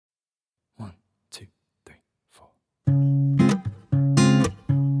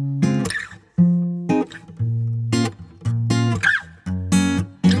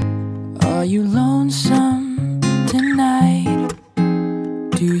Are you lonesome tonight?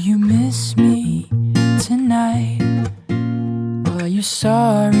 Do you miss me tonight? Are you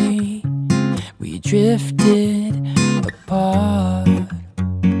sorry we drifted apart?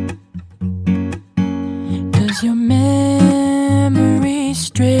 Does your memory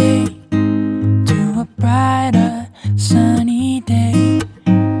stray to a brighter sunny day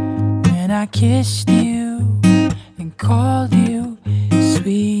when I kissed you and called you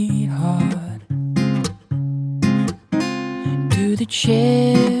sweetheart? Do the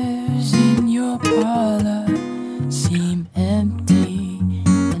chairs in your parlor seem empty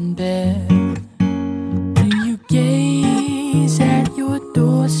and bare? Do you gaze at your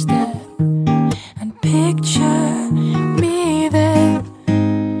doorstep and picture me there?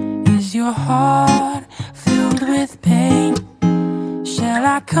 Is your heart filled with pain? Shall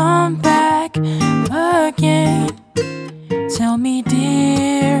I come back again? Tell me,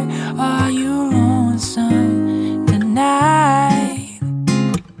 dear, are you lonesome tonight?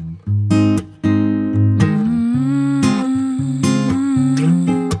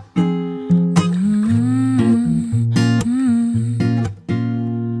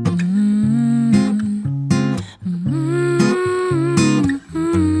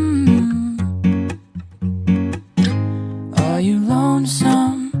 Are you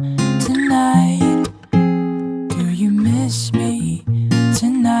lonesome tonight? Do you miss me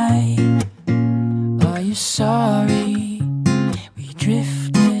tonight? Are you sorry we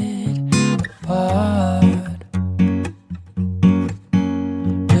drifted apart?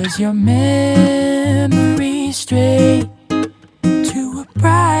 Does your memory stray to a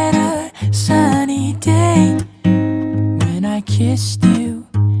brighter sunny day when I kissed you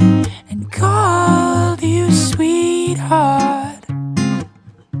and called you sweetheart?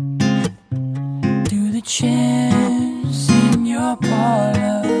 Do the chairs in your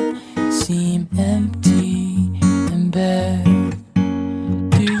parlor seem empty and bare?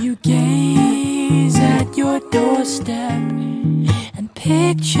 Do you gaze at your doorstep and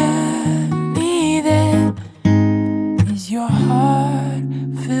picture me there? Is your heart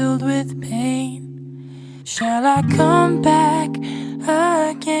filled with pain? Shall I come back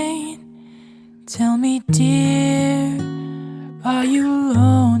again? Tell me, dear, are you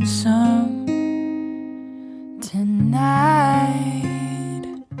lonesome